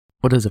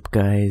What is up,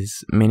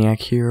 guys?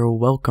 Maniac here.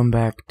 Welcome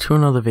back to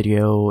another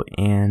video,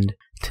 and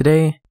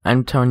today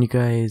I'm telling you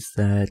guys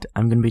that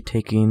I'm gonna be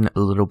taking a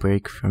little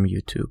break from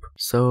YouTube.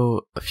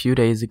 So a few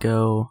days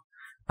ago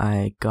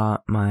I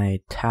got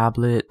my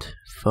tablet,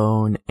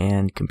 phone,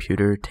 and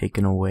computer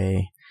taken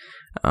away.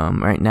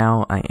 Right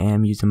now I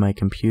am using my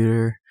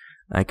computer.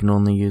 I can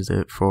only use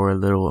it for a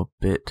little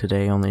bit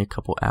today, only a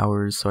couple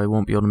hours, so I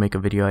won't be able to make a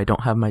video. I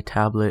don't have my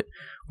tablet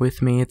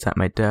with me. It's at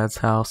my dad's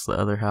house, the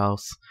other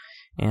house.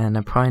 And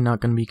I'm probably not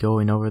going to be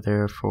going over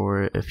there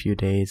for a few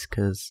days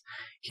because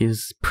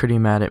he's pretty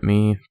mad at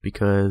me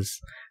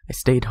because I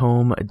stayed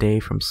home a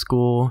day from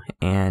school,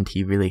 and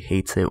he really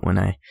hates it when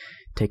I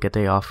take a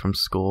day off from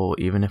school,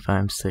 even if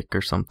I'm sick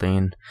or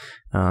something.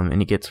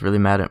 And he gets really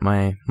mad at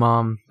my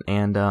mom,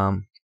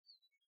 and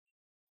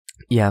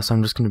yeah, so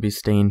I'm just going to be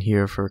staying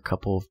here for a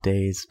couple of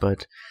days.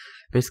 But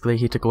basically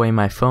he took away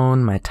my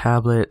phone, my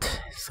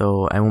tablet,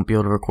 so I won't be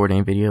able to record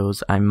any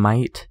videos. I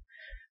might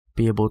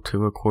be able to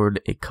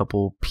record a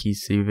couple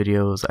PC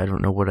videos. I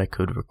don't know what I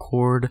could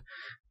record,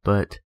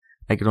 but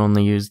I could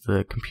only use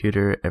the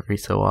computer every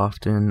so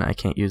often. I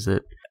can't use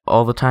it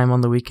all the time on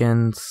the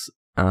weekends.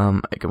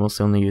 I can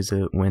mostly only use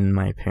it when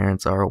my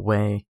parents are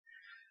away,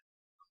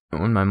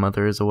 when my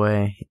mother is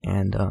away,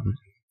 and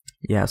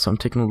yeah, so I'm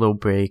taking a little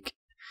break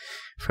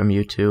from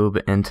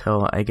YouTube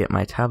until I get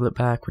my tablet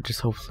back, which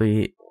is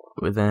hopefully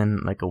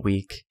within like a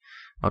week.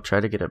 I'll try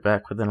to get it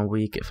back within a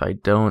week. If I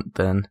don't,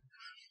 then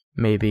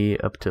maybe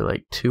up to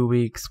like 2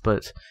 weeks,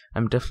 but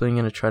I'm definitely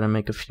going to try to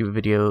make a few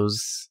videos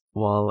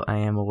while I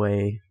am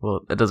away.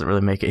 Well, that doesn't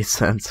really make any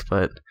sense,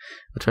 but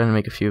I'll try to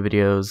make a few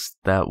videos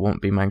that won't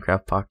be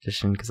Minecraft Pocket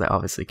Edition, because I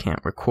obviously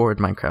can't record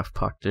Minecraft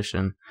Pocket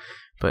Edition,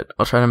 but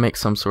I'll try to make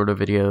some sort of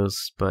videos.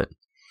 But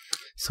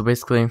so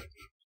basically,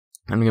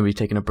 I'm going to be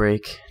taking a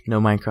break, no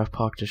Minecraft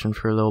Pocket Edition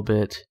for a little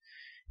bit,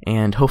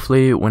 and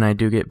hopefully when I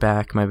do get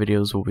back, my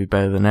videos will be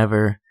better than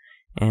ever.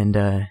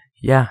 And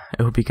yeah,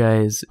 I hope you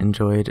guys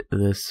enjoyed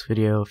this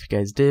video. If you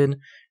guys did,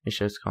 make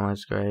sure to comment,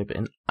 subscribe,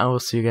 and I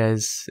will see you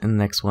guys in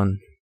the next one.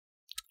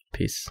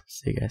 Peace.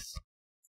 See you guys.